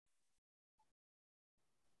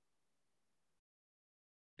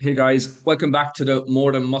Hey guys, welcome back to the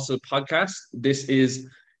More Than Muscle podcast. This is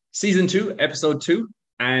season 2, episode 2.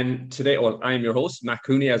 And today, I am your host, Matt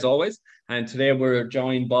Cooney, as always. And today we're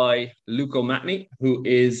joined by Luke O'Matney, who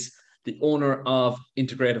is the owner of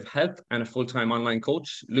Integrative Health and a full-time online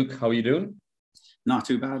coach. Luke, how are you doing? Not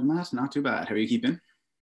too bad, Matt. Not too bad. How are you keeping?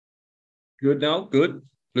 Good now, good.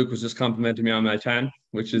 Luke was just complimenting me on my tan,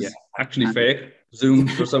 which Yeah. is actually fake. Zoom,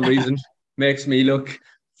 for some reason, makes me look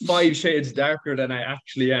 5 shades darker than I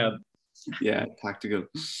actually am. Yeah, tactical.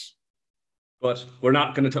 But we're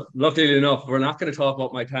not going to, luckily enough, we're not going to talk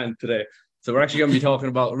about my tan today. So we're actually going to be talking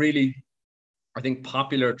about a really, I think,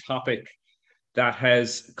 popular topic that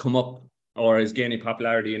has come up or is gaining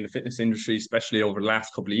popularity in the fitness industry, especially over the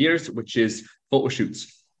last couple of years, which is photo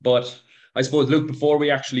shoots. But I suppose, Luke, before we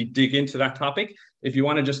actually dig into that topic, if you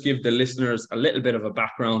want to just give the listeners a little bit of a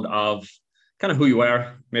background of kind of who you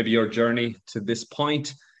are, maybe your journey to this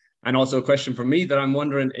point. And also a question for me that I'm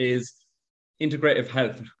wondering is, integrative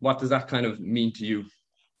health, what does that kind of mean to you?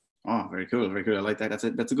 Oh, very cool. Very cool. I like that.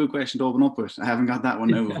 That's a good question to open up with. I haven't got that one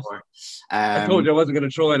now before. I told you I wasn't going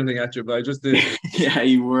to throw anything at you, but I just did. Yeah,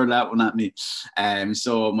 you were that one at me.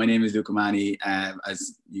 So my name is Luke O'Matney,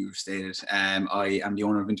 as you stated. I am the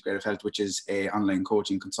owner of Integrative Health, which is a online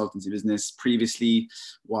coaching consultancy business. Previously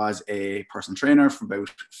was a personal trainer for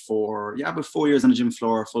about 4 years on the gym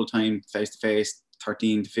floor, full-time, face-to-face,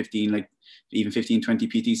 13 to 15, like even 15, 20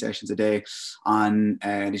 PT sessions a day on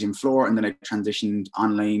the gym floor. And then I transitioned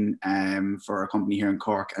online for a company here in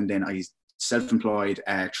Cork. And then I self-employed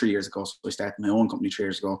 3 years ago. So I started my own company 3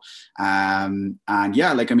 years ago. And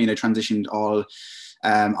yeah, I transitioned all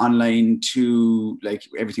online to like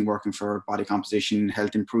everything working for body composition,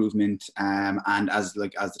 health improvement, and as the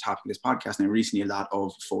topic of this podcast, and I recently a lot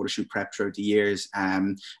of photo shoot prep throughout the years.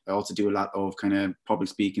 I also do a lot of kind of public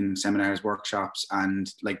speaking, seminars, workshops,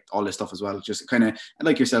 and like all this stuff as well. Just kind of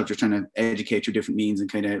like yourself, just trying to educate through different means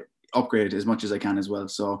and kind of upgrade as much as I can as well.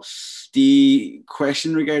 So the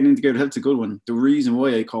question regarding integrative health is a good one. The reason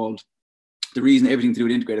everything to do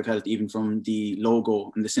with integrative health, even from the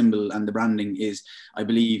logo and the symbol and the branding, is I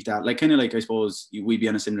believe that I suppose we'd be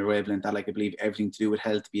on a similar wavelength, that I believe everything to do with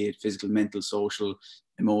health, be it physical, mental, social,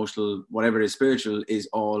 emotional, whatever it is, spiritual, is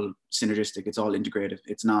all synergistic. It's all integrative.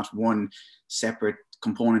 It's not one separate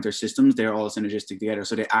component or systems. They're all synergistic together.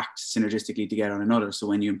 So they act synergistically together on another. So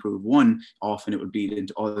when you improve one, often it would bleed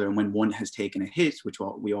into other. And when one has taken a hit, which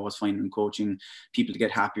we always find in coaching people to get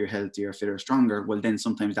happier, healthier, fitter, stronger, well, then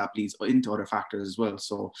sometimes that bleeds into other factors as well.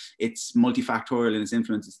 So it's multifactorial in its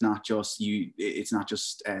influence. It's not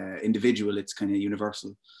just individual. It's kind of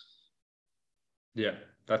universal. Yeah,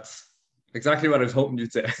 that's exactly what I was hoping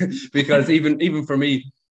you'd say. Because even for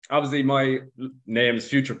me, obviously my name is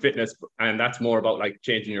Future Fitness, and that's more about like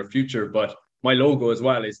changing your future. But my logo as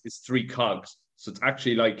well is 3 cogs. So it's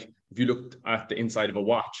actually like if you looked at the inside of a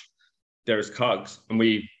watch, there's cogs, and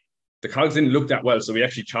the cogs didn't look that well, so we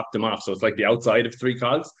actually chopped them off. So it's like the outside of 3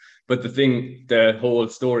 cogs. But the whole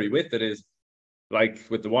story with it is like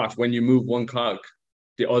with the watch, when you move one cog,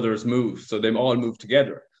 the others move. So they all move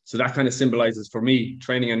together. So that kind of symbolizes for me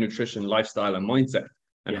training and nutrition, lifestyle, and mindset,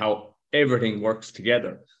 and how everything works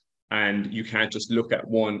together. And you can't just look at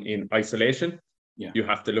one in isolation. Yeah. You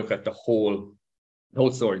have to look at the whole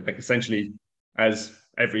story. Like essentially, as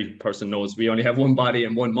every person knows, we only have one body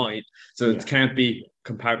and one mind. So it can't be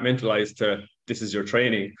compartmentalized to this is your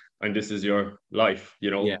training and this is your life.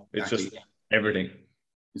 It's just everything.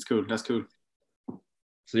 It's cool. That's cool.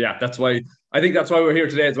 So yeah, that's why we're here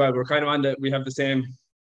today as well. We're kind of we have the same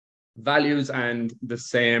values and the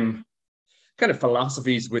same kind of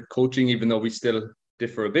philosophies with coaching, even though we still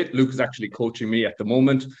differ a bit. Luke is actually coaching me at the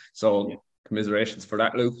moment, so commiserations for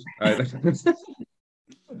that, Luke.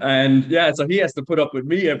 And yeah, so he has to put up with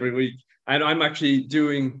me every week, and I'm actually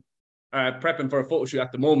doing prepping for a photo shoot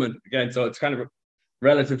at the moment again, so it's kind of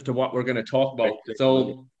relative to what we're going to talk about.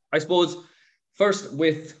 So I suppose first,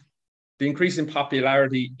 with the increasing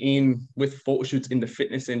popularity with photo shoots in the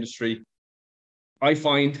fitness industry, I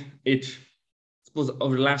find it, I suppose,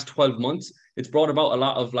 over the last 12 months, it's brought about a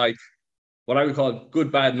lot of like what I would call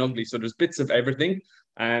good, bad, and ugly. So there's bits of everything.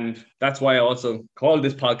 And that's why I also called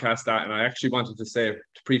this podcast that. And I actually wanted to say,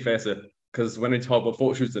 to preface it, because when I talk about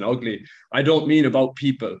photo shoots and ugly, I don't mean about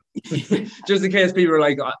people. Just in case people are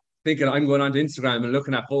like thinking I'm going onto Instagram and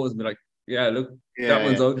looking at photos and be like, yeah, look, that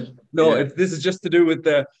one's ugly. No, this is just to do with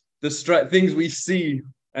the things we see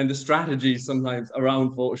and the strategies sometimes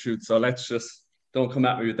around photo shoots. So let's just don't come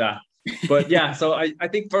at me with that. But yeah, so I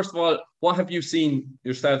think first of all, what have you seen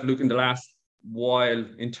yourself, Luke, in the last while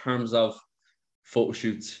in terms of photo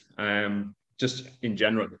shoots, just in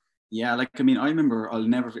general? Yeah, like, I mean, I remember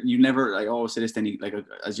you never, I always say this to any, like,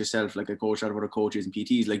 as yourself, like a coach out of other coaches and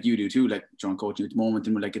PTs, like you do too, like John coaching at the moment,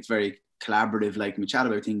 and like, it's very collaborative, like we chat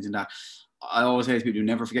about things and that. I always say to people, you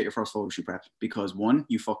never forget your first photo shoot prep, because one,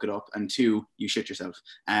 you fuck it up, and two, you shit yourself.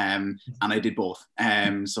 And I did both.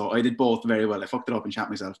 So I did both very well. I fucked it up and shat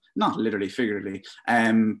myself, not literally, figuratively.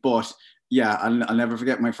 But yeah, I'll never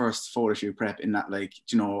forget my first photo shoot prep, in that, like,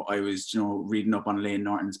 I was, reading up on Lane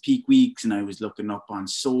Norton's peak weeks, and I was looking up on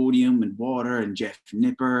sodium and water and Jeff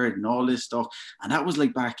Nippard and all this stuff. And that was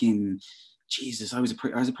like back in, Jesus, I was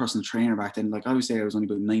a personal trainer back then. Like, I would say I was only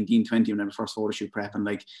about 19, 20 when I was first photo shoot prep. And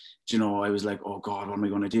like, I was like, oh God, what am I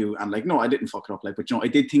going to do? And like, no, I didn't fuck it up. Like, but I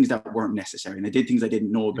did things that weren't necessary, and I did things I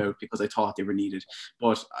didn't know about because I thought they were needed.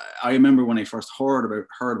 But I remember when I first heard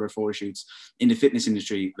about photo shoots in the fitness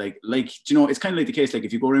industry, it's kind of like the case, like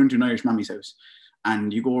if you go around to an Irish mammy's house,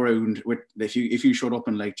 and you go around with, if you showed up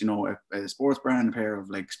in like, a sports brand, a pair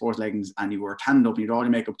of like sports leggings, and you were tanned up and you'd all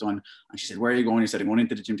your makeup done, and she said, where are you going? You said, I'm going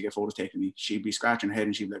into the gym to get photos taken of me. She'd be scratching her head,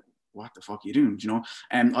 and she'd be like, what the fuck are you doing?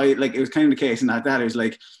 And I, like, it was kind of the case, and at that, it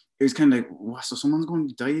was kind of like, what, so someone's going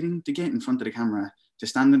dieting to get in front of the camera, to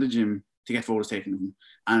stand in the gym to get photos taken of them.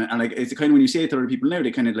 And like, it's the kind of, when you say it to other people now,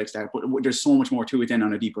 they kind of like start, but there's so much more to it then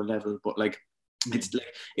on a deeper level. But like, it's like,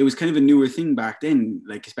 it was kind of a newer thing back then,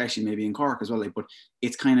 like especially maybe in Cork as well, like, but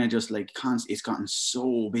it's kind of just like it's gotten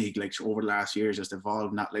so big, like over the last years, just evolved,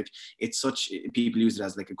 and that, like, it's such, people use it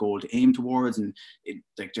as like a goal to aim towards, and it's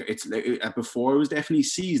like, before it was definitely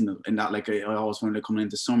seasonal, and that, like, I always found it coming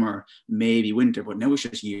into summer, maybe winter, but now it's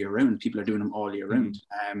just year round. People are doing them all year round.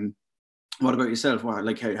 What about yourself?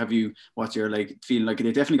 What's your, like, feeling? Like, they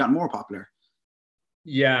definitely got more popular?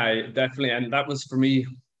 Yeah, definitely. And that was for me,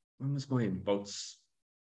 when was mine?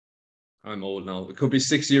 I'm old now. It could be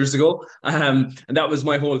 6 years ago. And that was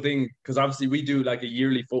my whole thing, because obviously we do like a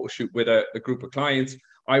yearly photo shoot with a group of clients.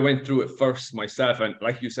 I went through it first myself, and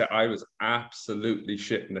like you said, I was absolutely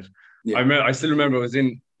shitting it. Yeah. I still remember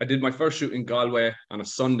I did my first shoot in Galway on a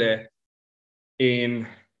Sunday in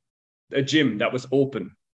a gym that was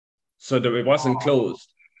open, so that it wasn't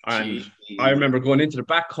closed. And I remember going into the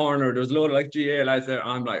back corner. There was a load of like GA lads there.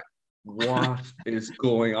 I'm like, what is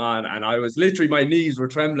going on? And I was literally, my knees were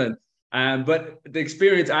trembling. But the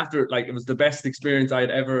experience after, like, it was the best experience I had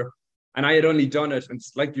ever, and I had only done it. And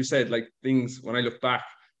like you said, like, things, when I look back,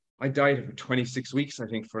 I dieted for 26 weeks, I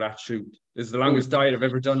think, for that shoot. This is the longest diet I've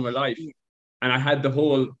ever done in my life. And I had the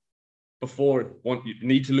whole, you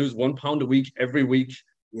need to lose 1 pound a week every week.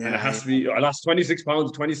 Yeah, and it has to be, I lost 26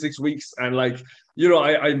 pounds, 26 weeks. And like,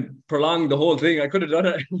 I prolonged the whole thing. I could have done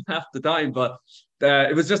it in half the time, but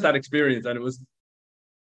it was just that experience. And it was,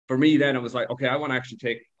 for me then, it was like, okay, I want to actually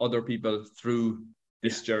take other people through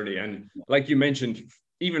this journey. And like you mentioned,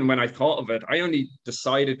 even when I thought of it, I only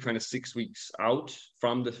decided kind of 6 weeks out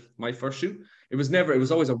from my first shoot. It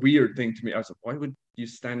was always a weird thing to me. I was like, why would you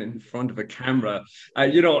stand in front of a camera,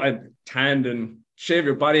 and tanned and shave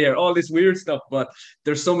your body hair, all this weird stuff, but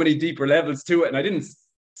there's so many deeper levels to it. And I didn't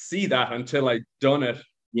see that until I'd done it.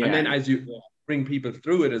 Yeah. And then as you bring people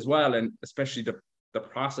through it as well, and especially the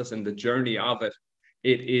process and the journey of it,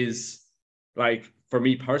 it is, like, for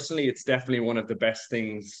me personally, it's definitely one of the best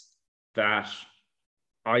things that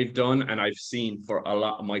I've done and I've seen for a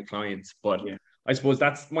lot of my clients. But I suppose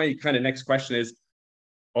that's my kind of next question is,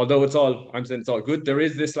 although I'm saying it's all good, there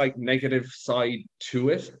is this like negative side to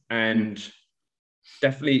it. And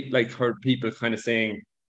definitely like heard people kind of saying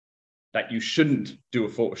that you shouldn't do a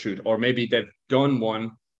photo shoot, or maybe they've done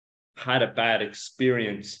one, had a bad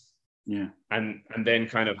experience, and then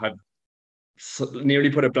kind of have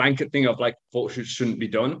nearly put a blanket thing of like photo shoots shouldn't be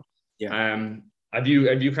done. Have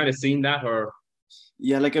you kind of seen that? Or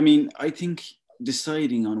like, I mean, I think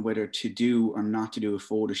deciding on whether to do or not to do a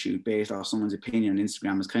photo shoot based off someone's opinion on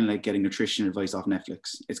Instagram is kind of like getting nutrition advice off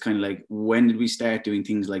Netflix. It's kind of like, when did we start doing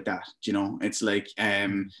things like that? It's like,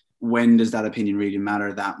 when does that opinion really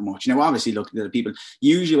matter that much? Now, obviously, look, the people,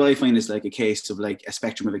 usually what I find is like a case of like a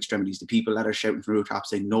spectrum of extremities. The people that are shouting from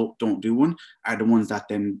rooftops saying, no, don't do one, are the ones that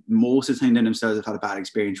then most of the time then themselves have had a bad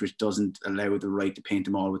experience, which doesn't allow the right to paint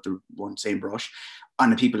them all with the one same brush.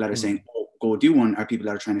 And the people that are saying, oh, go do one, are people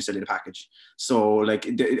that are trying to sell you the package. So like,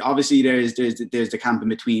 obviously there's the camp in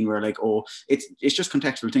between where like, oh, it's just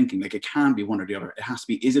contextual thinking. Like, it can't be one or the other. It has to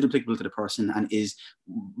be, is it applicable to the person? And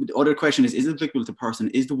the other question is it applicable to the person?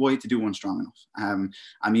 Is the why to do one strong enough?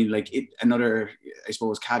 I mean, like, another, I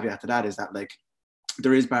suppose, caveat to that is that like,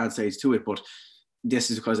 there is bad sides to it, but this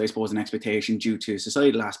is because I suppose an expectation due to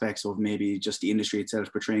societal aspects of maybe just the industry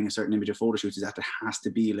itself portraying a certain image of photo shoots is that there has to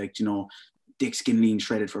be like, thick skin lean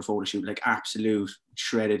shredded for a photo shoot, like absolute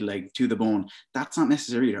shredded, like to the bone. That's not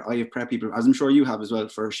necessary either. I have prepped people, as I'm sure you have as well,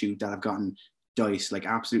 for a shoot that have gotten diced, like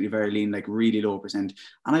absolutely very lean, like really low percent.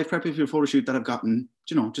 And I've prepped people for a photo shoot that have gotten,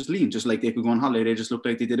 you know, just lean, just like they could go on holiday. They just look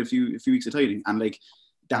like they did a few weeks of tidying. And like,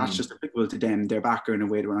 that's just applicable to them, their background and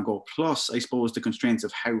where they want to go. Plus, I suppose, the constraints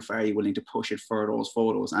of how far you're willing to push it for those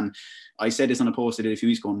photos. And I said this on a post I did a few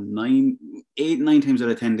weeks ago, 8, 9 times out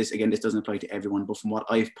of 10, this doesn't apply to everyone, but from what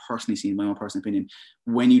I've personally seen, my own personal opinion,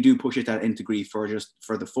 when you do push it that nth degree for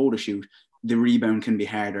the photo shoot, the rebound can be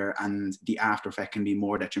harder and the after effect can be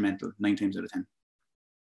more detrimental 9 times out of 10.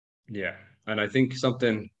 Yeah. And I think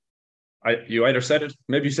something you either said it,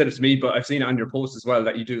 maybe you said it to me, but I've seen it on your post as well,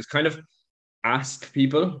 that you do is kind of ask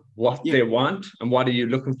people what they want and what are you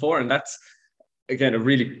looking for. And that's, again, a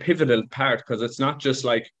really pivotal part, because it's not just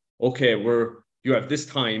like, okay, you have this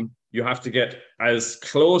time, you have to get as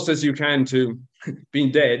close as you can to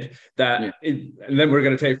being dead, and then we're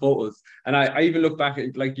going to take photos. And I even look back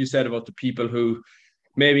at, like you said, about the people who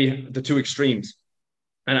maybe the two extremes.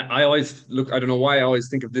 And I always I don't know why I always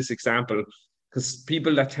think of this example, because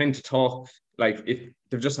people that tend to talk, like if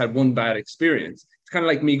they've just had one bad experience, it's kind of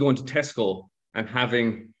like me going to Tesco and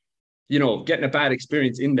having, you know, getting a bad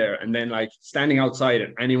experience in there, and then like standing outside,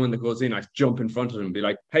 and anyone that goes in, I jump in front of them and be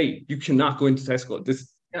like, hey, you cannot go into Tesco,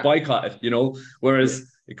 boycott it, you know. Whereas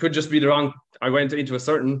it could just be the wrong, I went into a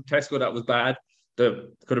certain Tesco that was bad,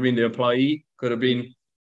 could have been the employee, could have been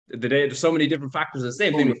the day. There's so many different factors. The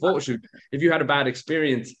same thing with photo shoot. If you had a bad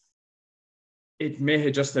experience, it may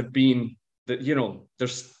just have been that, you know,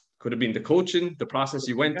 could have been the coaching, the process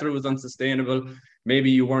you went through was unsustainable.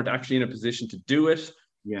 Maybe you weren't actually in a position to do it.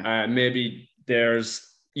 Maybe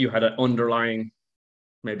you had an underlying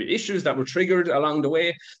maybe issues that were triggered along the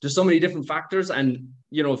way. There's so many different factors. And,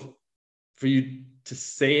 you know, for you to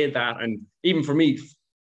say that, and even for me,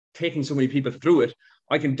 taking so many people through it,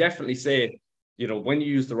 I can definitely say, you know, when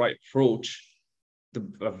you use the right approach,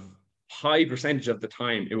 a high percentage of the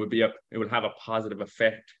time, it would have a positive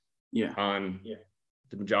effect on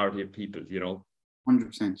the majority of people, you know.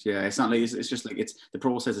 100%. Yeah, it's not like it's just like it's the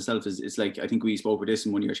process itself is like, I think we spoke with this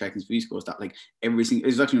in one of your check-ins for East Coast, that like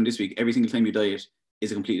it's actually on this week, every single time you diet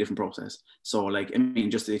is a completely different process. So like, I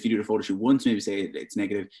mean, just if you do the photo shoot once, maybe say it's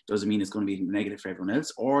negative, doesn't mean it's going to be negative for everyone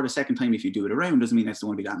else. Or the second time, if you do it around, doesn't mean it's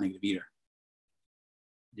going to be that negative either.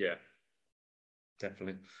 Yeah,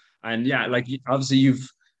 definitely. And yeah, like obviously you've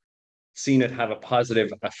seen it have a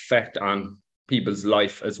positive effect on people's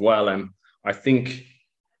life as well. And I think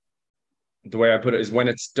the way I put it is, when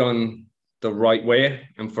it's done the right way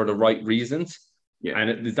and for the right reasons.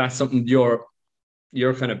 And that's something you're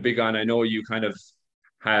kind of big on. I know you kind of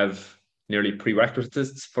have nearly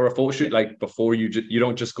prerequisites for a photo shoot. Like before you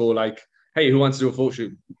don't just go like, hey, who wants to do a photo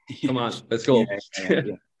shoot? Come on, let's go.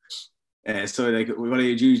 So like what I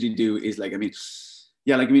usually do is like,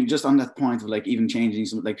 just on that point of like even changing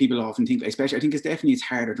some, like people often think, especially, I think it's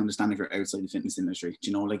harder to understand if you're outside the fitness industry,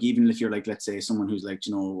 you know, like even if you're like, let's say someone who's like,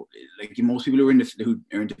 you know, like most people who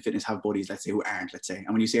are into fitness have buddies, let's say, who aren't, let's say, and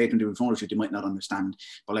when you say I can do a photo shoot, they might not understand.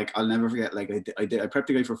 But like, I'll never forget, like I prepped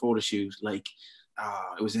a guy for a photo shoot, like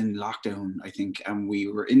it was in lockdown, I think, and we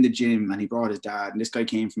were in the gym and he brought his dad, and this guy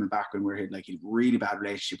came from a background where he had a really bad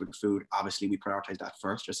relationship with food. Obviously we prioritized that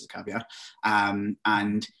first, just as a caveat.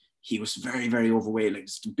 And he was very, very overweight, like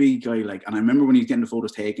just a big guy. Like, and I remember when he was getting the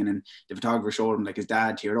photos taken, and the photographer showed him like his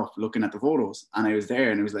dad teared up looking at the photos, and I was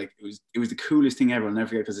there, and it was like it was the coolest thing ever. I'll never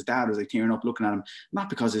forget, because his dad was like tearing up looking at him,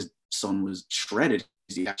 not because his son was shredded,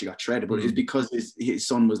 he actually got shredded, but it's because his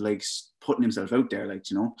son was like putting himself out there, like,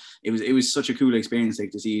 you know, it was such a cool experience,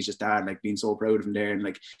 like to see his just dad like being so proud of him there, and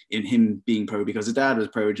like in him being proud because his dad was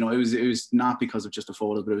proud, you know. It was not because of just the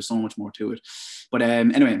photos, but it was so much more to it. But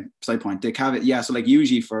anyway, side point, the caveat, so like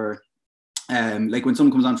usually for like when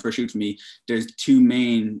someone comes on for a shoot for me, there's two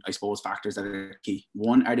main, I suppose, factors that are key.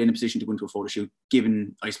 One, are they in a position to go into a photo shoot,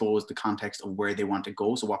 given, I suppose, the context of where they want to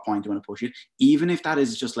go? So what point do you want to push it? Even if that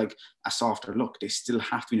is just like a softer look, they still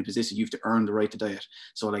have to be in a position. You have to earn the right to diet.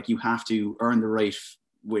 So like you have to earn the right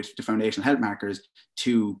with the foundational health markers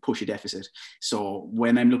to push a deficit. So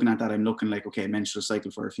when I'm looking at that, I'm looking like, okay, menstrual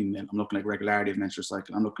cycle for a female. I'm looking like regularity of menstrual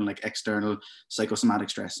cycle. I'm looking like external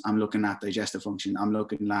psychosomatic stress. I'm looking at digestive function. I'm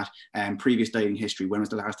looking at previous dieting history. When was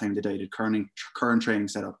the last time they dieted? Current training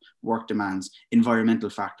setup, work demands,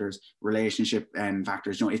 environmental factors, relationship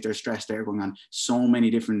factors. You know, if there's stress there going on, so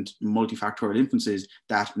many different multifactorial influences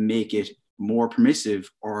that make it more permissive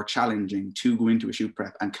or challenging to go into a shoot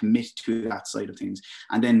prep and commit to that side of things.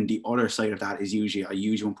 And then the other side of that is usually I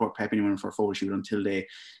usually won't prep anyone for a photo shoot until they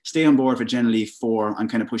stay on board for generally 4. I'm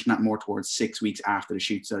kind of pushing that more towards 6 weeks after the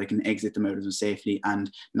shoot so that I can exit them out of them safely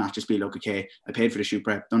and not just be like, okay, I paid for the shoot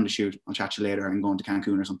prep, done the shoot, I'll chat to you later and going to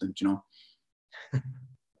Cancun or something, you know?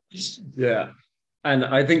 Yeah. And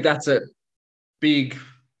I think that's a big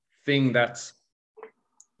thing that's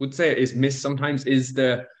would say is missed sometimes is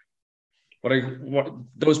what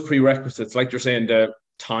those prerequisites, like you're saying, the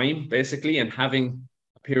time basically, and having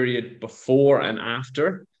a period before and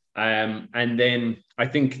after. And then I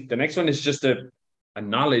think the next one is just a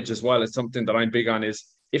knowledge as well. Is something that I'm big on is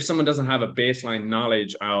if someone doesn't have a baseline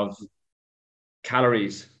knowledge of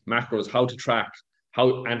calories, macros, how to track,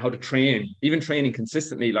 how to train, even training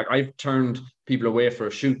consistently. Like I've turned people away for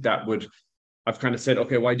a shoot that I've kind of said,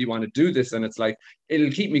 okay, why do you want to do this? And it's like,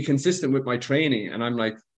 it'll keep me consistent with my training. And I'm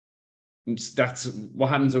like, that's what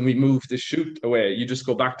happens when we move the shoot away. You just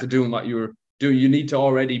go back to doing what you were doing. You need to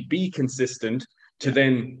already be consistent to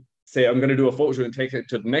then say, I'm going to do a photo shoot and take it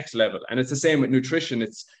to the next level. And it's the same with nutrition.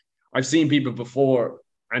 I've seen people before,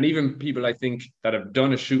 and even people I think that have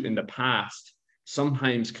done a shoot in the past,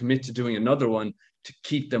 sometimes commit to doing another one to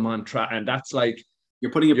keep them on track. And that's like,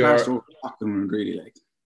 you're putting it past over really like.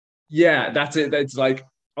 Yeah, that's it. That's like,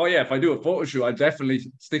 oh yeah, if I do a photo shoot, I definitely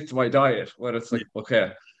stick to my diet. Where it's like,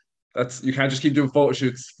 okay, you can't just keep doing photo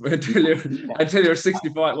shoots until you're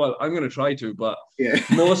 65. Well, I'm gonna try to, but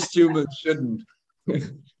most humans shouldn't.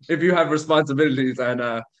 If you have responsibilities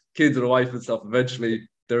and kids and a wife and stuff, eventually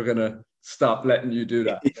they're gonna stop letting you do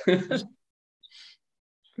that.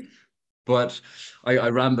 But I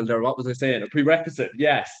rambled there. What was I saying? A prerequisite,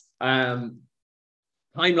 yes.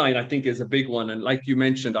 Timeline, I think, is a big one. And like you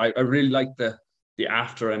mentioned, I really like the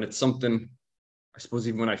after, and it's something, I suppose,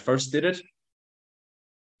 even when I first did it,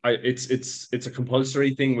 it's a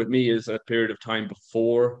compulsory thing with me is a period of time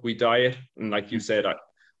before we diet. And like you said,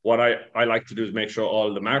 what I like to do is make sure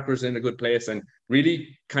all the markers are in a good place and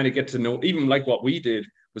really kind of get to know, even like what we did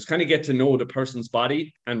was kind of get to know the person's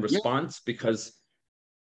body and response, because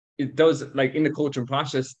it does, like in the coaching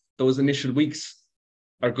process, those initial weeks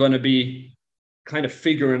are going to be kind of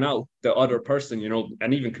figuring out the other person, you know,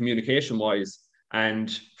 and even communication wise.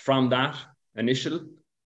 And from that initial,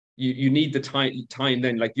 you need the time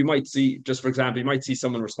then, like you might see, just for example, you might see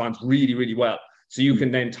someone respond really, really well. So you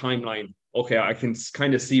can then timeline, okay, I can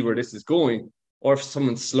kind of see where this is going. Or if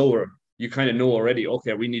someone's slower, you kind of know already,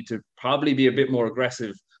 okay, we need to probably be a bit more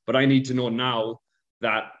aggressive, but I need to know now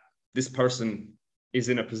that this person is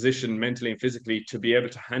in a position mentally and physically to be able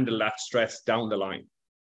to handle that stress down the line.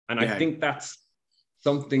 And I think that's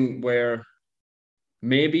something where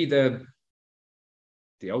maybe the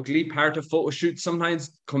ugly part of photo shoots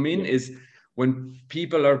sometimes come in is when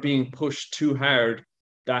people are being pushed too hard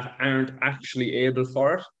that aren't actually able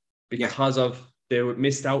for it because of they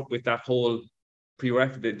missed out with that whole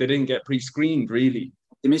prerequisite. They didn't get pre-screened really.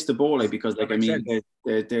 They missed the ball, like, because like I mean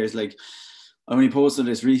there's like, I only posted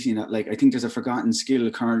this recently that like I think there's a forgotten skill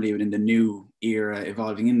currently within the new era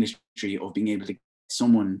evolving industry of being able to get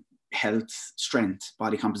someone health, strength,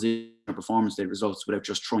 body composition, or performance day results without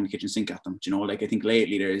just throwing the kitchen sink at them. Do you know, like I think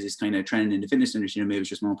lately there is this kind of trend in the fitness industry, maybe it's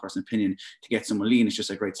just my own personal opinion, to get someone lean, it's just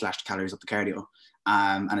like, right, slash the calories up the cardio.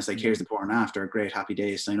 And it's like, here's the before and after, great, happy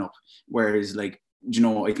days, sign up. Whereas like, you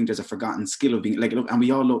know, I think there's a forgotten skill of being like, look, and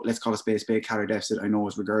we all look, let's call it space, big calorie deficit. I know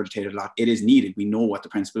is regurgitated a lot. It is needed. We know what the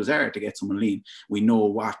principles are to get someone lean. We know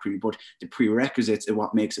what, but the prerequisites are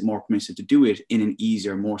what makes it more permissive to do it in an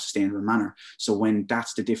easier, more sustainable manner. So when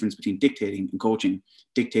that's the difference between dictating and coaching,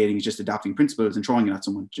 dictating is just adopting principles and throwing it at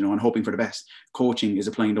someone, you know, and hoping for the best. Coaching is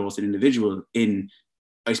applying those to the individual in,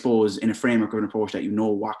 I suppose, in a framework of an approach that you know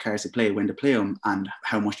what cards to play, when to play them, and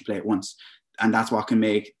how much to play at once. And that's what can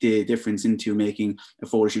make the difference into making a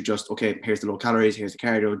photo shoot just, okay, here's the low calories, here's the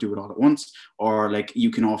cardio, do it all at once. Or like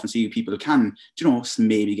you can often see people can, you know,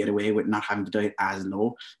 maybe get away with not having the diet as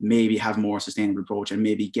low, maybe have more sustainable approach and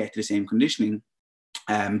maybe get to the same conditioning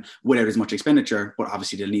without as much expenditure. But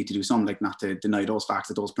obviously they'll need to do something, like not to deny those facts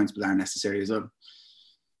that those principles are necessary as well.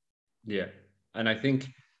 Yeah. And I think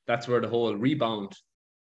that's where the whole rebound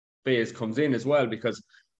phase comes in as well, because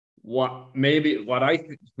what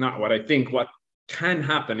can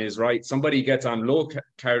happen is, right, somebody gets on low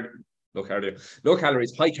calories,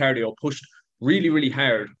 high cardio, pushed really, really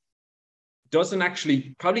hard, doesn't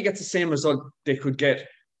actually probably gets the same result they could get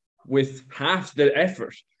with half the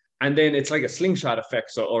effort. And then it's like a slingshot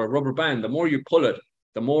effect, or a rubber band. The more you pull it,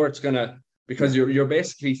 the more it's gonna, because you're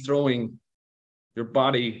basically throwing your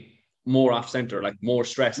body more off center, like more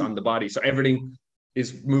stress on the body. So everything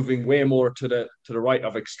is moving way more to the right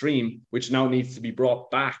of extreme, which now needs to be brought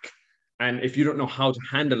back. And if you don't know how to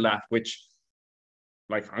handle that, which,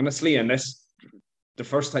 like, honestly, unless the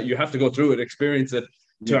first time you have to go through it, experience it,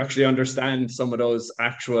 to actually understand some of those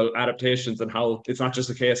actual adaptations and how it's not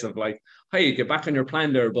just a case of like, hey, get back on your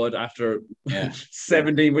plan there, bud, after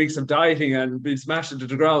 17 weeks of dieting and being smashed into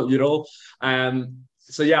the ground, you know?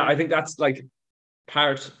 So yeah, I think that's like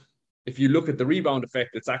part, if you look at the rebound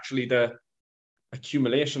effect, it's actually the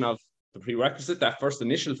accumulation of the prerequisite, that first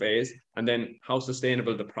initial phase, and then how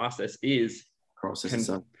sustainable the process is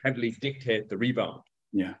can heavily dictate the rebound.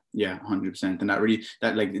 Yeah, 100%. And that really,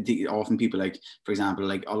 that like often people, like, for example,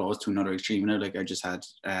 like I'll always to another extreme, you know, like I just had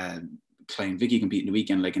client Vicky competing the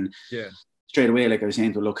weekend, like, and straight away, like I was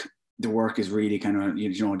saying to her, look, the work is really kind of, you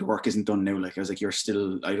know, the work isn't done now. Like I was like, you're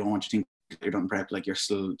still, I don't want you to think you're done prep, like you're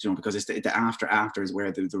still, you know, because it's the after is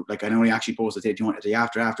where the like, I know he actually posted it, you know, the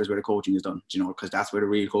after is where the coaching is done, you know, because that's where the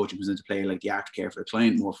real coaching comes into play, like the aftercare for the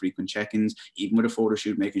client, more frequent check-ins, even with a photo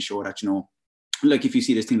shoot, making sure that, you know, like if you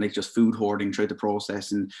see this thing like just food hoarding throughout the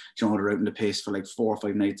process, and, you know, they're out in the piss for like 4 or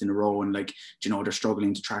 5 nights in a row, and like, you know, they're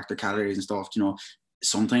struggling to track their calories and stuff, you know,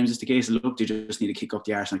 sometimes it's the case of, look, they just need to kick up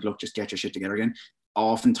the arse, like, look, just get your shit together again.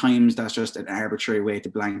 Oftentimes that's just an arbitrary way to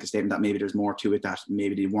blanket statement that maybe there's more to it, that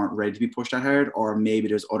maybe they weren't ready to be pushed that hard, or maybe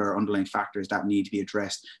there's other underlying factors that need to be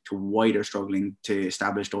addressed to why they're struggling to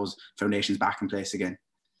establish those foundations back in place again.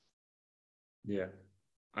 Yeah.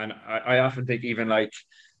 And I often think, even like,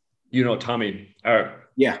 you know, Tommy,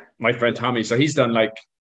 my friend Tommy, so he's done like,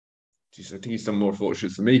 I think he's done more photo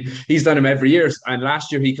shoots than me. He's done them every year. And last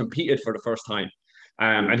year he competed for the first time.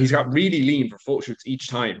 And he's got really lean for photo shoots each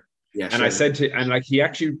time. Yeah, and sure. I said like, he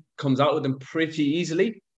actually comes out with them pretty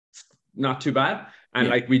easily. Not too bad. And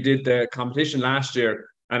like, we did the competition last year,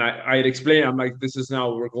 and I had explained, I'm like, this is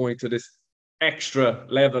now, we're going to this extra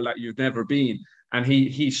level that you've never been. And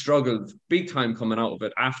he struggled big time coming out of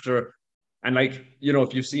it after. And like, you know,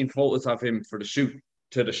 if you've seen photos of him for the shoot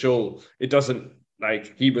to the show, it doesn't,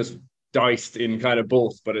 like, he was diced in kind of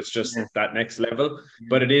both, but it's just that next level.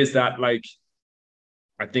 But it is that, like,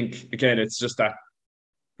 I think, again, it's just that,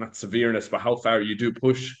 not severeness, but how far you do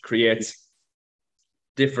push creates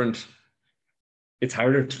different, it's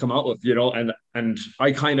harder to come out with, you know, and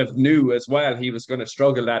I kind of knew as well he was going to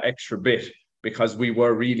struggle that extra bit, because we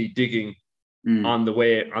were really digging on the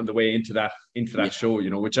way into that show,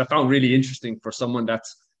 you know, which I found really interesting for someone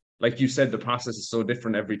that's, like you said, the process is so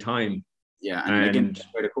different every time. Yeah, and again,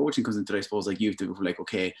 where the coaching comes into it, I suppose, like, you have to, like,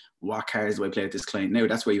 okay, what cards do I play with this client now?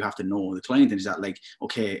 That's where you have to know the client, and is that, like,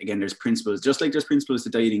 okay, again, there's principles, just like there's principles to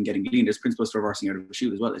dieting, getting lean, there's principles to reversing out of a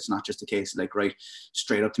shoot as well. It's not just a case of, like, right,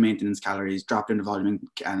 straight up to maintenance calories, drop down the volume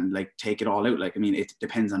and like take it all out. Like, I mean, it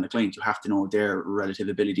depends on the client. You have to know their relative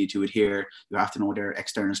ability to adhere. You have to know their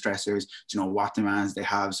external stressors, to know what demands they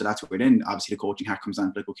have. So that's where then obviously the coaching hat comes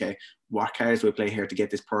on, like, okay, what cards do I play here to get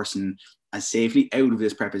this person as safely out of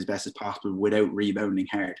this prep as best as possible without rebounding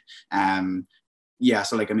hard.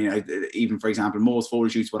 So like, I mean, even for example, most photo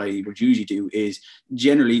shoots, what I would usually do is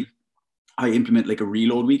generally I implement like a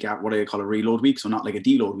reload week, at what I call a reload week. So not like a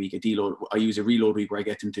deload week. I use a reload week where I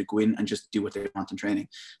get them to go in and just do what they want in training.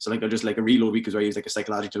 So like, I'll just, like, a reload week is where I use like a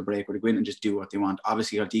psychological break where they go in and just do what they want.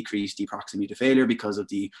 Obviously, I'll decrease the proximity to failure because of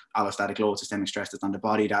the allostatic load, systemic stress that's on the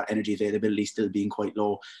body, that energy availability still being quite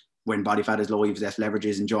low. When body fat is low, you have less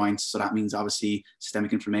leverages in joints. So that means obviously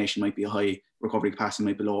systemic inflammation might be high, recovery capacity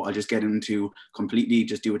might be low. I'll just get them to completely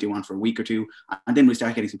just do what they want for a week or two. And then we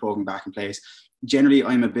start getting some programming back in place. Generally,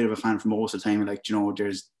 I'm a bit of a fan for most of the time. Like, you know,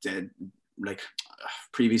 there's like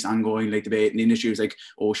previous ongoing like debate in the industry is like,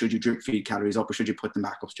 oh, should you drip feed calories up or should you put them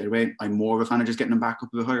back up straight away? I'm more of a fan of just getting them back up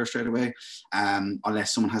a bit higher straight away,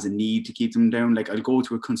 unless someone has a need to keep them down. Like, I'll go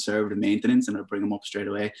to a conservative maintenance and I'll bring them up straight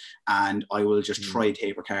away, and I will just try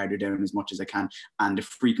taper cardio down as much as I can, and the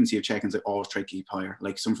frequency of check-ins I always try to keep higher.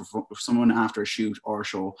 Like, for someone after a shoot or a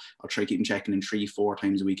show, I'll try to keep them checking in 3-4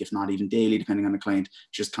 times a week, if not even daily, depending on the client,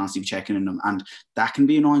 just constantly checking in them. And that can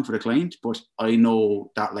be annoying for the client, but I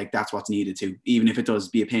know that, like, that's what's needed to, even if it does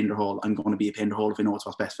be a pain in the hole, I'm going to be a pain in the hole if I know it's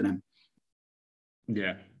what's best for them.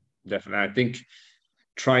 Yeah, definitely. I think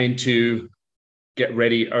trying to get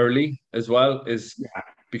ready early as well is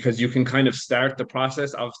because you can kind of start the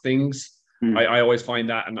process of things. I always find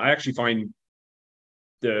that, and I actually find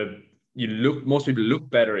most people look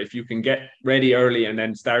better if you can get ready early and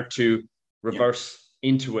then start to reverse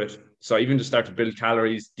into it. So even just start to build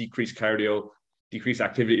calories, decrease cardio, decrease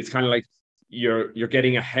activity. It's kind of like you're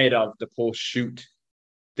getting ahead of the post-shoot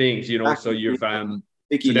things, you know. So you've so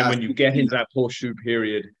then when you get into that post-shoot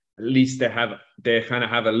period, at least they kind of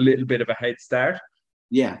have a little bit of a head start.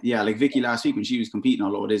 Yeah, yeah. Like Vicky last week when she was competing,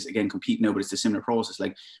 although it is again competing now, but it's a similar process.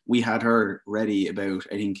 Like we had her ready about,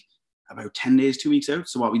 I think, about 10 days, 2 weeks out.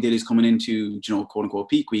 So what we did is coming into, quote unquote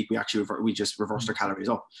peak week, we just reversed her calories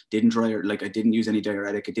up. Didn't dry her, like I didn't use any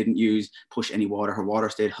diuretic. I didn't push any water. Her water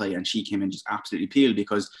stayed high and she came in just absolutely peeled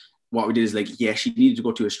because what we did is like, yeah, she needed to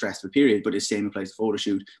go through a stressful period, but the same applies to photo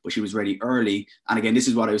shoot, but she was ready early. And again, this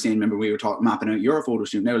is what I was saying. Remember, we were mapping out your photo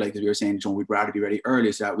shoot now, like, as we were saying, we'd rather be ready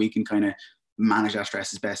early so that we can kind of manage that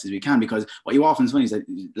stress as best as we can. Because what you often find is that,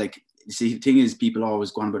 like, see, the thing is, people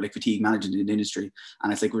always go on about like fatigue management in the industry,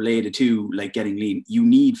 and it's like related to like getting lean. You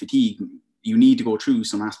need fatigue. You need to go through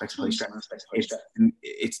some aspects of high stress.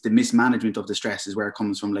 It's the mismanagement of the stress is where it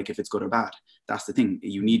comes from, like if it's good or bad. That's the thing.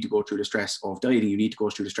 You need to go through the stress of dieting. You need to go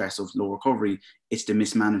through the stress of low recovery. It's the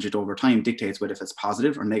mismanagement over time dictates whether if it's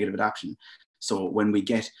positive or negative adaptation. So when we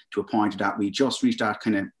get to a point that we just reach that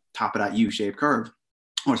kind of top of that U-shaped curve,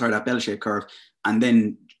 or sorry, that bell-shaped curve, and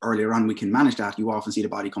then earlier on we can manage that, you often see the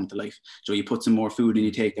body come to life. So you put some more food and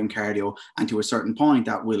you take them cardio, and to a certain point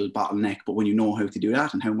that will bottleneck. But when you know how to do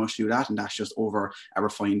that and how much to do that, and that's just over a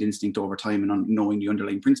refined instinct over time and knowing the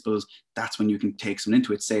underlying principles, that's when you can take someone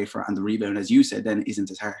into it safer, and the rebound, as you said, then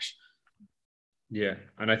isn't as harsh. Yeah,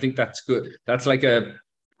 and I think that's good. That's like a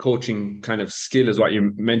coaching kind of skill, is what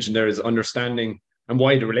you mentioned there, is understanding, and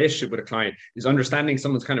why the relationship with a client is understanding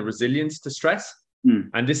someone's kind of resilience to stress.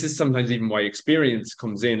 And this is sometimes even why experience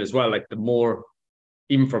comes in as well. Like the more,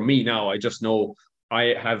 even for me now, I just know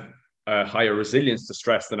I have a higher resilience to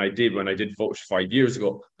stress than I did when I did photo 5 years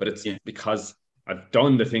ago. But it's because I've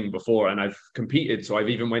done the thing before and I've competed. So I've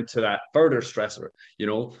even went to that further stressor,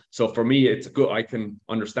 So for me, it's good. I can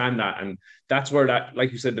understand that. And that's where that,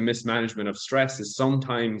 like you said, the mismanagement of stress is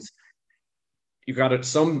sometimes you got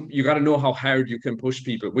to know how hard you can push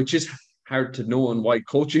people, which is hard to know, and why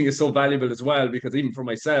coaching is so valuable as well. Because even for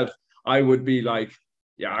myself, I would be like,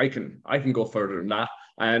 yeah, I can go further than that,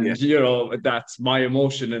 and that's my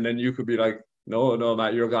emotion. And then you could be like, no,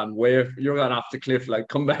 Matt, you're gone off the cliff. Like,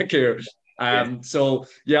 come back here. So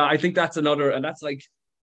yeah, I think that's another, and that's like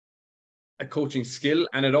a coaching skill,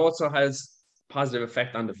 and it also has positive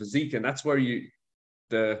effect on the physique, and that's where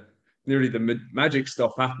nearly the magic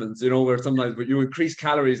stuff happens, where sometimes you increase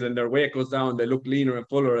calories and their weight goes down, they look leaner and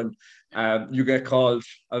fuller, and you get called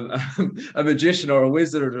a magician or a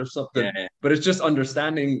wizard or something. Yeah. But it's just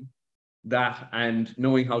understanding that and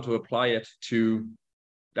knowing how to apply it to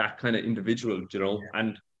that kind of individual,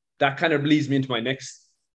 and that kind of leads me into my next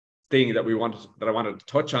thing that I wanted to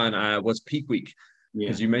touch on, was peak week,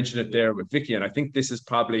 because you mentioned it there with Vicky, and I think this is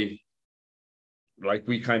probably, like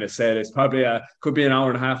we kind of said, it's probably could be an hour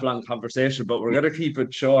and a half long conversation, but we're going to keep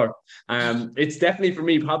it short. It's definitely for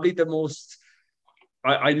me probably the most.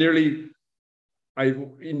 I nearly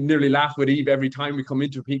laugh with Eve every time we come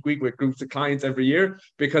into peak week with groups of clients every year,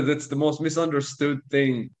 because it's the most misunderstood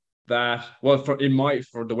thing that, well, for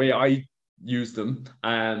the way I use them,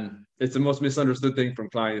 it's the most misunderstood thing from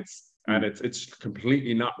clients, and it's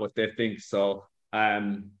completely not what they think. So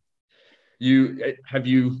you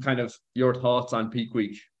kind of your thoughts on peak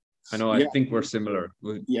week? I know, I think we're similar.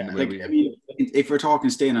 If we're talking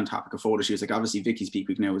staying on topic of photo shoots, like obviously Vicky's peak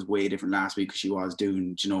week now was way different last week because she was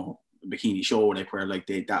doing, a bikini show, like where like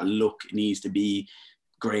that look needs to be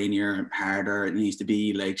grainier, harder. It needs to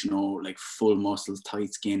be like, like full muscles,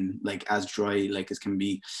 tight skin, like as dry like as can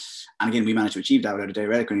be. And again, we managed to achieve that without a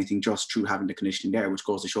diuretic or anything, just through having the conditioning there, which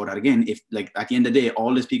goes to show that again, if like at the end of the day,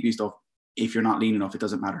 all this peak week stuff, if you're not lean enough, it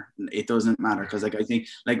doesn't matter. It doesn't matter, because like I think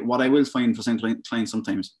like what I will find for some clients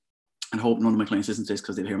sometimes, and hope none of my clients listen to this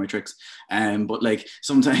because they'll hear my tricks. But like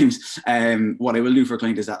sometimes what I will do for a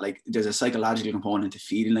client is that like there's a psychological component to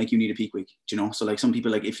feeling like you need a peak week, So like some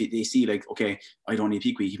people, like if they see like, okay, I don't need a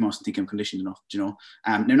peak week, you must think I'm conditioned enough, Now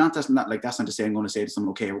that's not to say I'm going to say to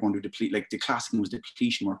someone, okay, we're going to deplete, like the classic was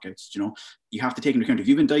depletion workouts, You have to take into account, if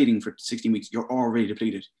you've been dieting for 16 weeks, you're already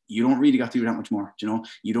depleted. You don't really got to do that much more,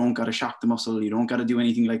 You don't got to shock the muscle. You don't got to do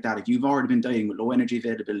anything like that. If you've already been dieting with low energy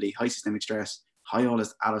availability, high systemic stress, high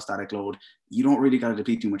allostatic load, you don't really got to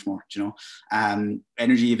deplete too much more,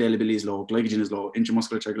 Energy availability is low, glycogen is low,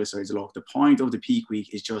 intramuscular triglycerides are low. The point of the peak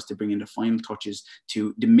week is just to bring in the final touches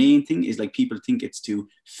to, the main thing is like people think it's to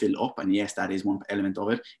fill up, and yes, that is one element of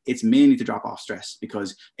it. It's mainly to drop off stress,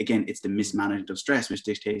 because again, it's the mismanagement of stress which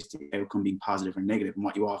dictates the outcome being positive or negative. And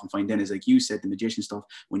what you often find then is, like you said, the magician stuff,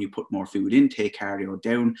 when you put more food in, take cardio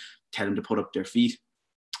down, tell them to put up their feet,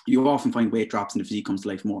 you often find weight drops and the physique comes to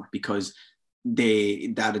life more, because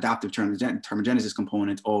that adaptive thermogenesis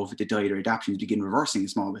component of the dietary adaptations begin reversing a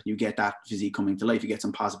small bit. You get that physique coming to life. You get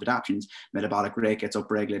some positive adaptations. Metabolic rate gets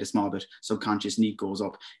upregulated a small bit. Subconscious need goes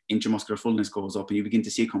up. Intramuscular fullness goes up, and you begin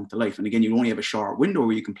to see it come to life. And again, you only have a short window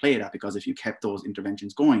where you can play that, because if you kept those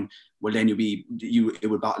interventions going, well, then it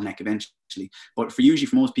would bottleneck eventually. But usually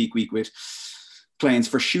for most peak week with clients,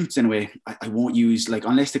 for shoots anyway, I won't use, like,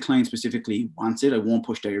 unless the client specifically wants it, I won't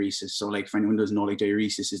push diuresis. So like, for anyone who doesn't know, like,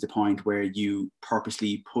 diuresis is the point where you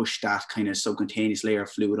purposely push that kind of subcutaneous layer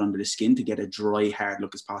of fluid under the skin to get a dry, hard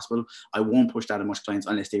look as possible. I won't push that on much clients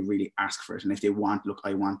unless they really ask for it. And if they want, look,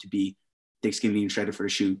 I want to be thick skin, lean, shredded for the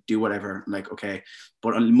shoot, do whatever, I'm like, okay.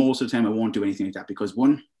 But most of the time I won't do anything like that, because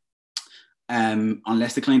one,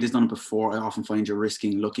 unless the client has done it before, I often find you're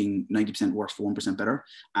risking looking 90% worse for 1% better.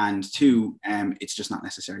 And two, it's just not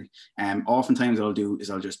necessary. Oftentimes what I'll do is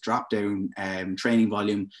I'll just drop down training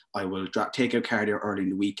volume. I will take out cardio early in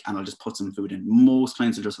the week, and I'll just put some food in. Most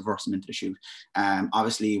clients will just reverse them into the shoot.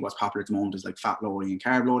 Obviously, what's popular at the moment is like fat loading and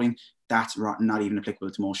carb loading. That's not even applicable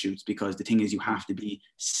to most shoots, because the thing is, you have to be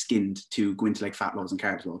skinned to go into like fat loads and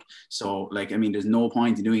carbs load. So like, I mean, there's no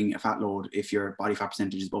point in doing a fat load if your body fat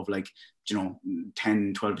percentage is above like, 10,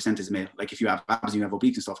 12% as a male. Like if you have abs, you have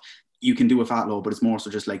obliques and stuff, you can do a fat load, but it's more so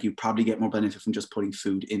just like, you probably get more benefit from just putting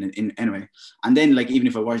food in anyway. And then like, even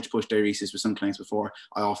if I was to push diuresis with some clients before,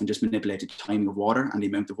 I often just manipulate the timing of water and the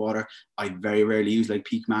amount of water. I very rarely use like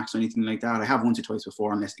peak max or anything like that. I have once or twice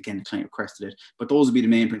before, unless again the client requested it. But those would be the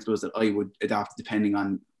main principles that I would adapt, depending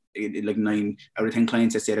on like 9 out of 10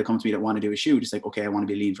 clients that say they come to me that want to do a shoot. It's like, okay, I want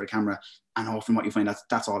to be lean for the camera. And often what you find,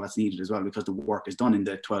 that's all that's needed as well, because the work is done in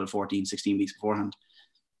the 12, 14, 16 weeks beforehand.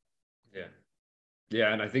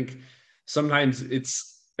 Yeah. And I think sometimes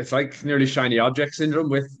it's like nearly shiny object syndrome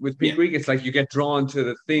with peak week. It's like you get drawn to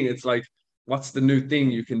the thing. It's like, what's the new thing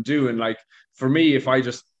you can do? And like, for me, if I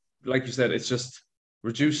just, like you said, it's just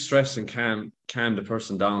reduce stress and calm the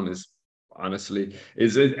person down, is honestly,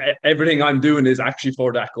 everything I'm doing is actually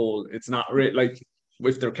for that goal. It's not like,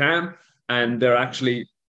 if they're calm and they're actually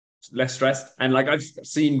less stressed, and like I've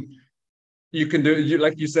seen, you can do, you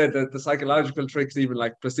like you said, that the psychological tricks, even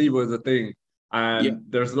like placebo is a thing. And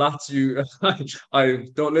there's lots I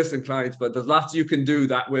don't listen, clients, but there's lots you can do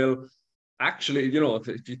that will actually,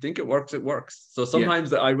 if you think it works, it works. So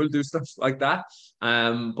sometimes I will do stuff like that.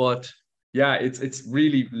 But yeah, it's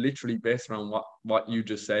really literally based around what you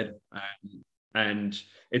just said. And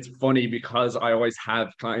it's funny, because I always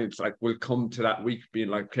have clients like will come to that week being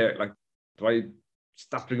like, okay, like, do I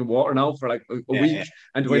stop drinking water now for like a week?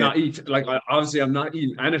 And do I not eat? Like, obviously I'm not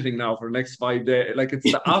eating anything now for the next 5 days. Like, it's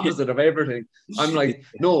the opposite of everything. I'm like,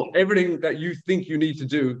 no, everything that you think you need to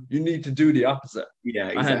do the opposite. Yeah,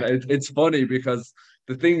 exactly. And it's funny, because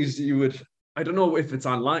the things I don't know if it's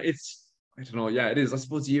online, I don't know. Yeah, it is. I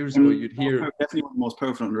suppose years ago you'd hear. Definitely one of the most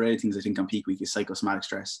powerful underrated things I think on peak week is psychosomatic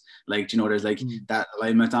stress. Like, there's like that,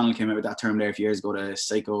 like McDonald came out with that term there a few years ago, the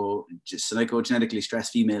psychogenetically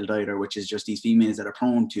stressed female dieter, which is just these females that are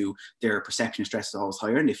prone to their perception of stress is always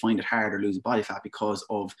higher, and they find it harder losing body fat because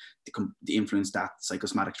of the influence that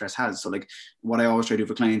psychosomatic stress has. So like, what I always try to do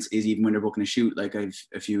for clients is, even when they're booking a shoot, like I've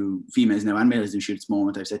a few females now and males doing shoots at the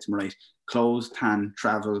moment, I've said to them, right, clothes, tan,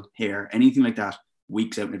 travel, hair, anything like that,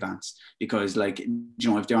 weeks out in advance. Because like,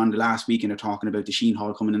 if they're on the last week and they're talking about the Sheen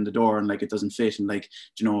haul coming in the door and like it doesn't fit, and like,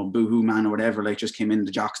 boohoo man or whatever, like just came in, the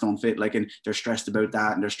jocks don't fit, like, and they're stressed about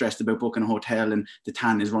that, and they're stressed about booking a hotel, and the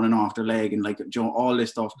tan is running off their leg, and like, all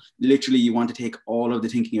this stuff. Literally, you want to take all of the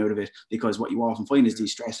thinking out of it, because what you often find is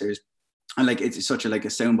these stressors, and like, it's such a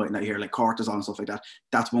soundbite that here, like cortisol and stuff like that,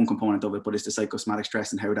 that's one component of it, but it's the psychosomatic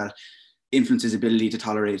stress and how that influences ability to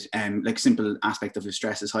tolerate like simple aspect of the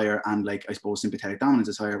stress is higher, and like, I suppose, sympathetic dominance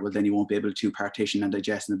is higher. Well, then you won't be able to partition and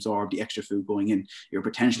digest and absorb the extra food going in. You're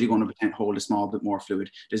potentially going to hold a small bit more fluid.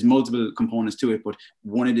 There's multiple components to it, but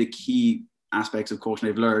one of the key aspects of coaching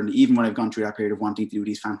I've learned, even when I've gone through that period of wanting to do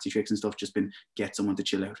these fancy tricks and stuff, just been get someone to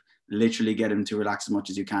chill out. Literally get them to relax as much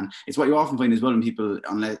as you can. It's what you often find as well when people,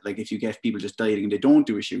 unless like, if you get people just dieting and they don't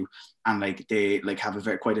do a shoot, and like they like have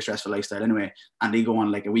quite a stressful lifestyle anyway, and they go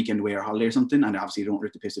on like a weekend away or holiday or something, and obviously don't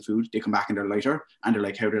rip the piss of food, they come back and they're lighter, and they're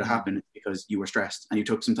like, how did it happen? Because you were stressed and you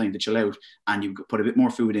took some time to chill out and you put a bit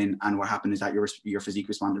more food in, and what happened is that your physique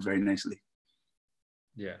responded very nicely.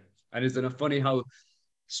 Yeah. And isn't it funny how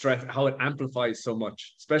stress, how it amplifies so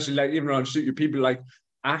much, especially like even around shoot, people like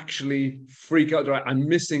actually freak out, right? I'm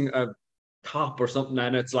missing a top or something,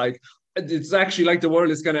 and it's like, it's actually like the world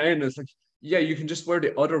is going to end. It's like, yeah, you can just wear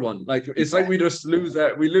the other one. Like, it's like we just lose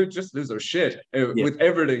that, just lose our shit with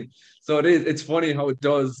everything. So it's funny how it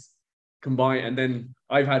does combine. And then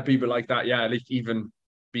I've had people like that, like even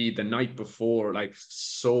be the night before, like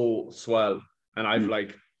so swell, and I've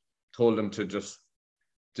like told them to just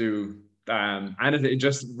do anything,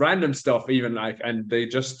 just random stuff, even like, and they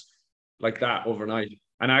just like that overnight.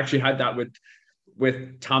 And I actually had that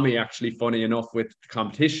with Tommy, actually, funny enough, with the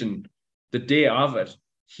competition, the day of it,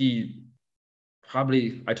 he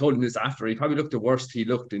probably, I told him this after, he probably looked the worst he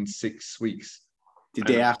looked in 6 weeks. The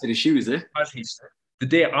day after the show, is it? The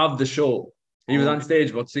day of the show, he was on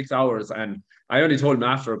stage about 6 hours, and I only told him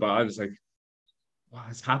after, but I was like, what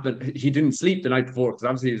has happened? He didn't sleep the night before because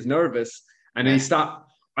obviously he was nervous, and then he stopped.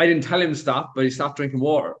 I didn't tell him to stop, but he stopped drinking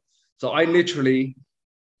water. So I literally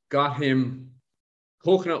got him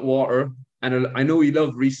coconut water, and I know he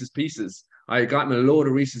loved Reese's Pieces. I got him a load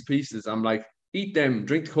of Reese's Pieces. I'm like, eat them,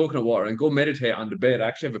 drink the coconut water, and go meditate on the bed. I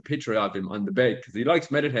actually have a picture of him on the bed because he likes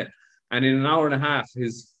meditate. And in an hour and a half,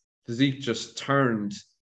 his physique just turned.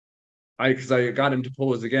 Because I got him to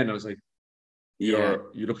pose again. I was like, you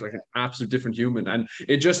look like an absolute different human. And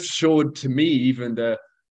it just showed to me even the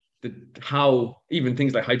how even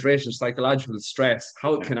things like hydration, psychological stress,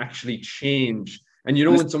 how it can actually change. And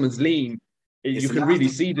when someone's lean, you can really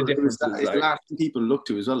see the differences. It's the last thing people look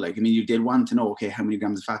to as well. Like, I mean, they'd want to know, okay, how many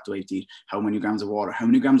grams of fat do I have to eat? How many grams of water? How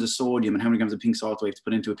many grams of sodium and how many grams of pink salt do I have to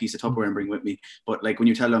put into a piece of Tupperware and bring with me? But like when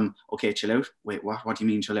you tell them, okay, chill out. Wait, what do you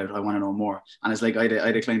mean chill out? I want to know more. And it's like I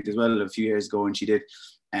had a client as well a few years ago, and she did.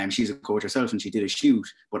 She's a coach herself, and she did a shoot,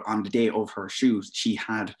 but on the day of her shoot, she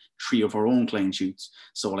had 3 of her own client shoots.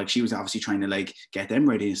 So like she was obviously trying to like get them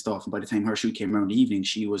ready and stuff. And by the time her shoot came around the evening,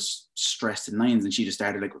 she was stressed to nines, and she just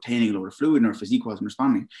started like retaining a load of fluid, and her physique wasn't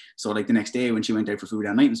responding. So like the next day when she went out for food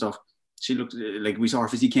that night and stuff, she looked like, we saw her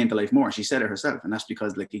physique came to life more. She said it herself, and that's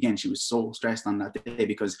because like again she was so stressed on that day,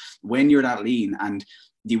 because when you're that lean and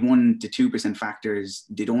the 1 to 2% factors,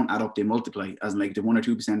 they don't add up, they multiply. As like the 1 or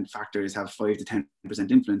 2% factors have 5 to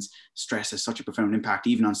 10% influence. Stress has such a profound impact,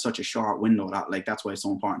 even on such a short window, that like that's why it's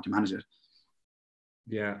so important to manage it.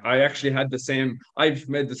 Yeah, I actually had I've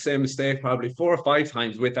made the same mistake probably 4 or 5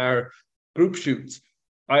 times with our group shoots.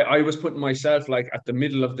 I was putting myself like at the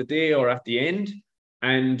middle of the day or at the end,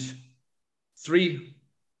 and 3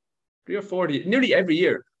 or 4, nearly every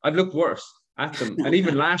year, I've looked worse at them. And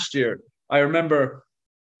even last year, I remember,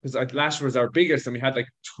 because last year was our biggest, and we had like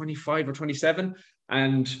 25 or 27,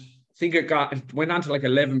 and I think it went on to like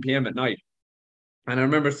 11 p.m. at night. And I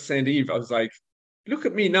remember saying to Eve, I was like, look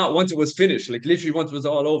at me now. Once it was finished, like literally once it was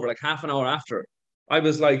all over, like half an hour after, I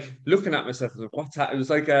was like looking at myself, I was like, what's that? It was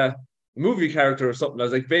like a movie character or something. I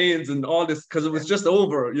was like veins and all this, because it was just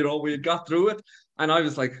over, we had got through it. And I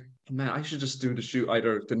was like, man, I should just do the shoot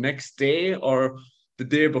either the next day or the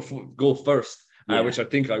day before, go first, which I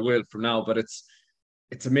think I will from now. But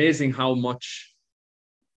it's amazing how much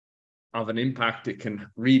of an impact it can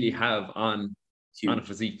really have on a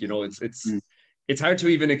physique. It's hard to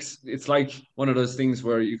even, it's like one of those things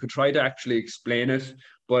where you could try to actually explain it,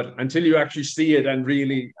 but until you actually see it and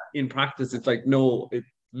really in practice, it's like, no, it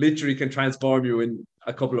literally can transform you in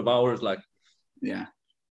a couple of hours. Like, yeah.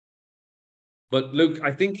 But Luke,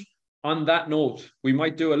 I think on that note, we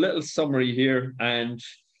might do a little summary here, and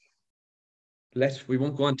we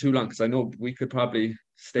won't go on too long, because I know we could probably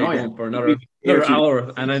stay going for another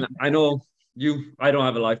hour. And I know I don't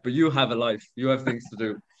have a life, but you have a life. You have things to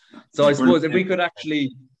do. So I suppose if we could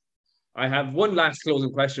actually, I have one last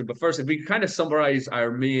closing question, but first, if we could kind of summarize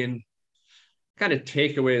our main kind of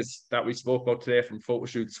takeaways that we spoke about today from photo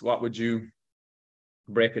shoots, what would you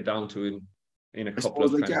break it down to in a couple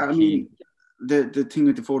of key? The thing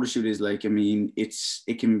with the photo shoot is like, I mean, it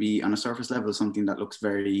can be on a surface level something that looks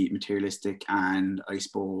very materialistic, and I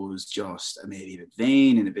suppose just maybe a bit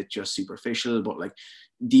vain and a bit just superficial, but like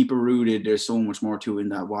deeper rooted, there's so much more to it in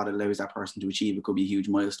that what allows that person to achieve. It could be a huge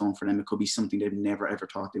milestone for them. It could be something they've never ever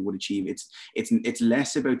thought they would achieve. It's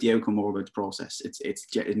less about the outcome, more about the process. It's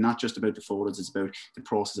not just about the photos. It's about the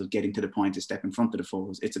process of getting to the point to step in front of the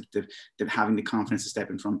photos. It's having the confidence to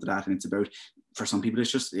step in front of that, and it's about, for some people,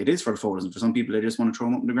 it is for the photos, and for some people, they just want to throw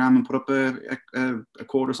them up on the gram and put up a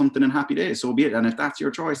quote or something and happy days. So be it. And if that's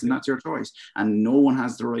your choice, then that's your choice. And no one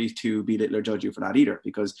has the right to belittle or judge you for that either,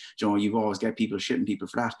 because you always get people shitting people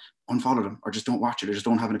for that. Unfollow them, or just don't watch it, or just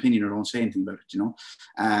don't have an opinion, or don't say anything about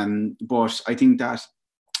it. But I think that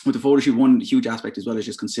with the photo shoot, one huge aspect as well is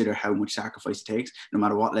just consider how much sacrifice it takes, no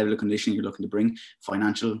matter what level of conditioning you're looking to bring: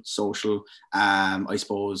 financial, social, I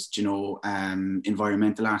suppose,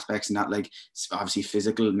 environmental aspects, and that, like, obviously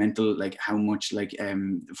physical, mental, like how much, like,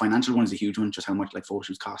 financial one is a huge one, just how much like photo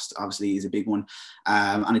shoots cost obviously is a big one.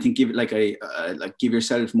 And I think give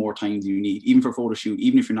yourself more time than you need, even for a photo shoot.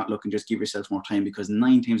 Even if you're not looking, just give yourself more time, because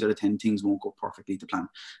 9 times out of 10 things won't go perfectly to plan.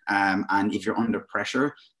 And if you're under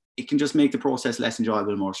pressure, it can just make the process less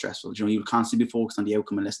enjoyable and more stressful. You know, you'll constantly be focused on the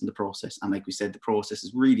outcome and less on the process. And like we said, the process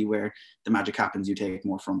is really where the magic happens. You take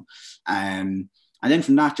more from. And then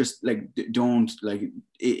from that, just like, don't like,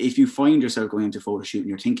 if you find yourself going into photo shoot and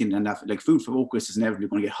you're thinking, and that like food focus is inevitably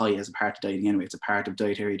going to get high as a part of dieting anyway. It's a part of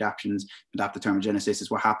dietary adaptations. Adaptive thermogenesis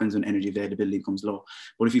is what happens when energy availability becomes low.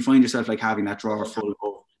 But if you find yourself like having that drawer full of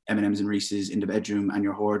M&Ms and Reese's in the bedroom and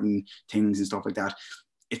you're hoarding things and stuff like that,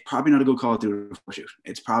 it's probably not a good call to do a photo shoot.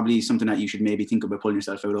 It's probably something that you should maybe think about pulling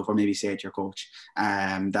yourself out of, or maybe say to your coach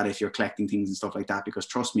that if you're collecting things and stuff like that, because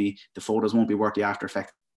trust me, the photos won't be worth the after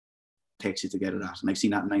effect takes you to get out of that. And I've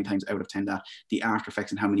seen that 9 times out of 10, that the after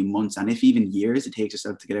effects and how many months and if even years it takes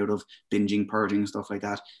yourself to get out of binging, purging and stuff like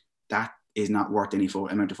that, that is not worth any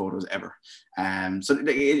amount of photos ever. So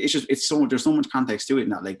it's just, it's so, there's so much context to it,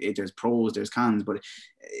 and that like there's pros, there's cons, but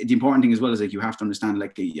the important thing as well is like you have to understand,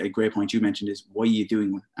 like a great point you mentioned is, why are you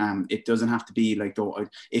doing one? It doesn't have to be like, though,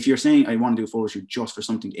 if you're saying I want to do a photo shoot just for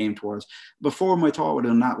something to aim towards, before my thought would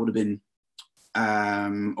have done that would have been,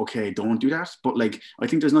 okay, don't do that. But like, I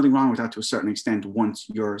think there's nothing wrong with that to a certain extent once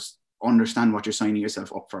you're understand what you're signing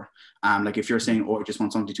yourself up for. Like if you're saying, oh, I just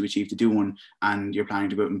want something to achieve to do one, and you're planning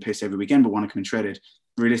to go out and piss every weekend but want to come in shredded,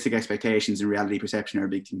 realistic expectations and reality perception are a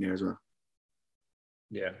big thing there as well.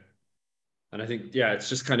 Yeah. And I think, yeah, it's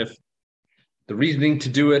just kind of the reasoning to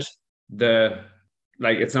do it.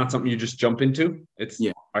 Like, it's not something you just jump into. It's,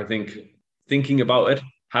 yeah, I think, thinking about it,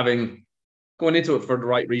 going into it for the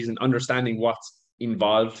right reason, understanding what's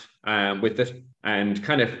involved with it, and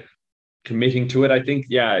kind of committing to it. I think,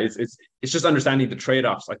 yeah, it's just understanding the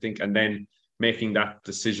trade-offs, I think, and then making that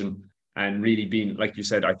decision, and really being, like you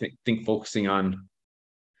said, I think focusing on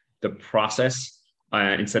the process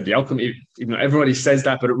instead of the outcome. Even though everybody says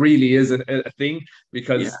that, but it really is a thing,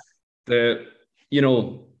 because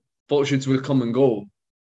photo shoots will come and go.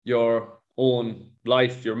 Your own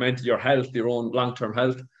life, your mental, your health, your own long-term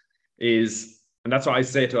health and that's what I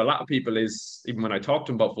say to a lot of people is, even when I talk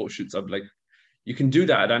to them about photo shoots, I'm like, you can do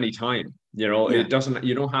that at any time. It doesn't,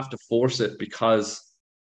 you don't have to force it because,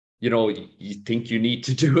 you think you need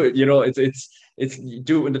to do it. It's you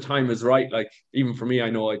do it when the time is right. Like, even for me, I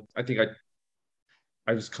know, I think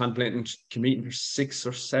I was contemplating commuting for 6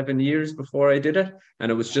 or 7 years before I did it.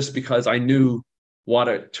 And it was just because I knew what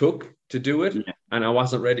it took to do it. Yeah. And I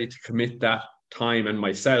wasn't ready to commit that time and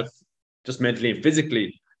myself, just mentally and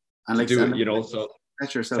physically, and like, do it, so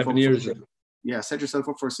set yourself 7 years. Set yourself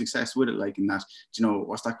up for success with it. Like, in that,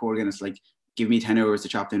 what's that called again? It's like, give me 10 hours to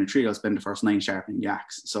chop down a tree, I'll spend the first 9 sharpening the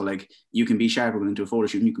axe. So like, you can be sharper going into a photo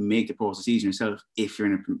shoot, and you can make the process easier yourself if you're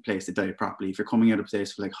in a place to diet properly. If you're coming out of a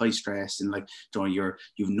place with like high stress and like,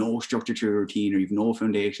 you've no structure to your routine, or you've no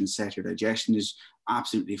foundation set, your digestion is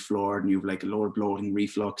absolutely floored, and you've like a lower bloating,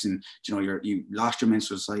 reflux, and you lost your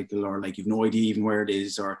menstrual cycle, or like you've no idea even where it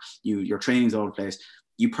is, or your training's all over the place,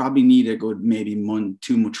 you probably need a good maybe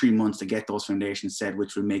 3 months to get those foundations set,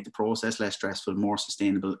 which will make the process less stressful, more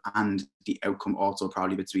sustainable, and the outcome also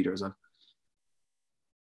probably a bit sweeter as well.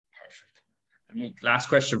 Perfect. Last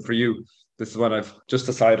question for you. This is what I've just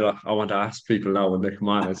decided I want to ask people now when they come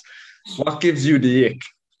on, is what gives you the ick?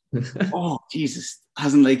 Oh, Jesus.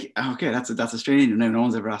 Hasn't like, okay, that's a strange one. No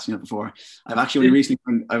one's ever asked me that before. I've only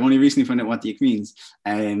recently found out what the ick means.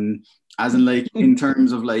 As in, like, in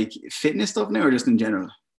terms of like fitness stuff now, or just in general?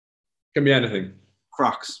 Can be anything.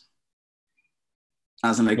 Crocs.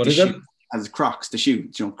 As in, like, what the shoe. As Crocs, the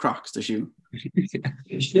shoe. Crocs, the shoe.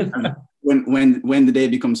 Yeah. When the day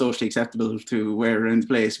becomes socially acceptable to wear around the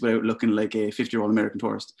place without looking like a 50-year-old American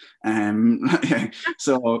tourist.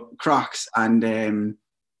 So Crocs and.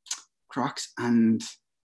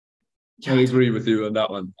 I agree with you on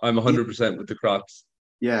that one. I'm 100% with the Crocs.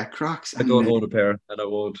 Yeah, Crocs. I don't own a pair, and I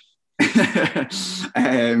won't.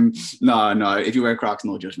 No, if you wear Crocs,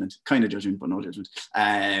 no judgment. Kind of judgment, but no judgment.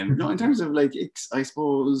 No, in terms of like, I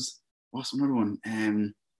suppose, what's another one?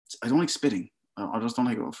 I don't like spitting. I just don't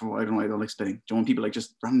like it. I don't like spitting. Do you want people like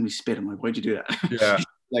just randomly spit? I'm like, why'd you do that? Yeah.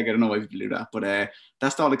 Like, I don't know why people do that, but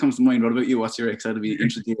that's all that comes to mind. What about you? What's your ex? I'd be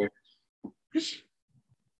interested to hear.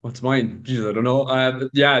 What's mine? Jesus, I don't know.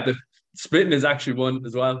 The spitting is actually one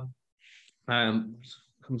as well.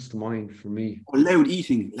 Comes to mind for me. Loud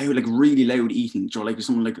eating, like really loud eating. Like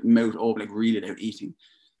someone like mouth open, like really loud eating.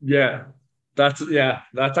 Yeah, that's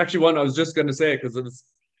actually one I was just gonna say, because it's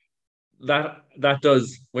that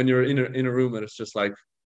does, when you're in a room and it's just like,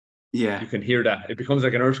 you can hear that. It becomes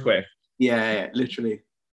like an earthquake. Yeah, literally.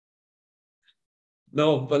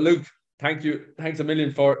 No, but Luke, thanks a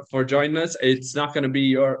million for joining us. It's not going to be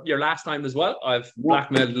your last time as well. I've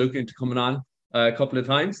blackmailed Luke into coming on a couple of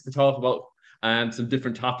times to talk about some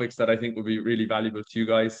different topics that I think would be really valuable to you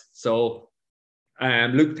guys. So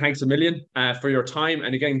Luke, thanks a million for your time.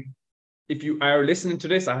 And again, if you are listening to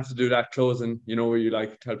this, I have to do that closing, where you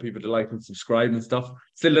like tell people to like and subscribe and stuff.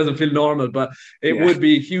 Still doesn't feel normal, but it would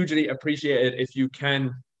be hugely appreciated if you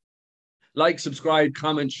can like, subscribe,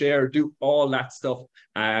 comment, share, do all that stuff.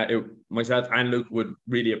 Myself and Luke would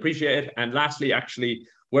really appreciate it. And lastly, actually,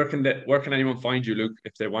 where can anyone find you, Luke,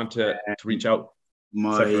 if they want to reach out?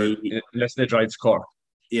 Unless they drive to Cork.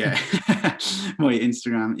 Yeah, my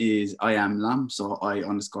Instagram is IamLam, so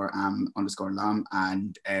I_am_lam,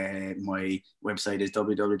 and my website is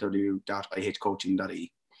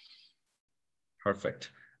www.ihcoaching.ie.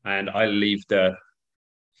 Perfect. And I'll leave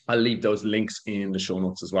those links in the show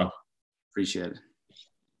notes as well. Appreciate it.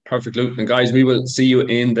 Perfect, Luke. And guys, we will see you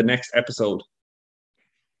in the next episode.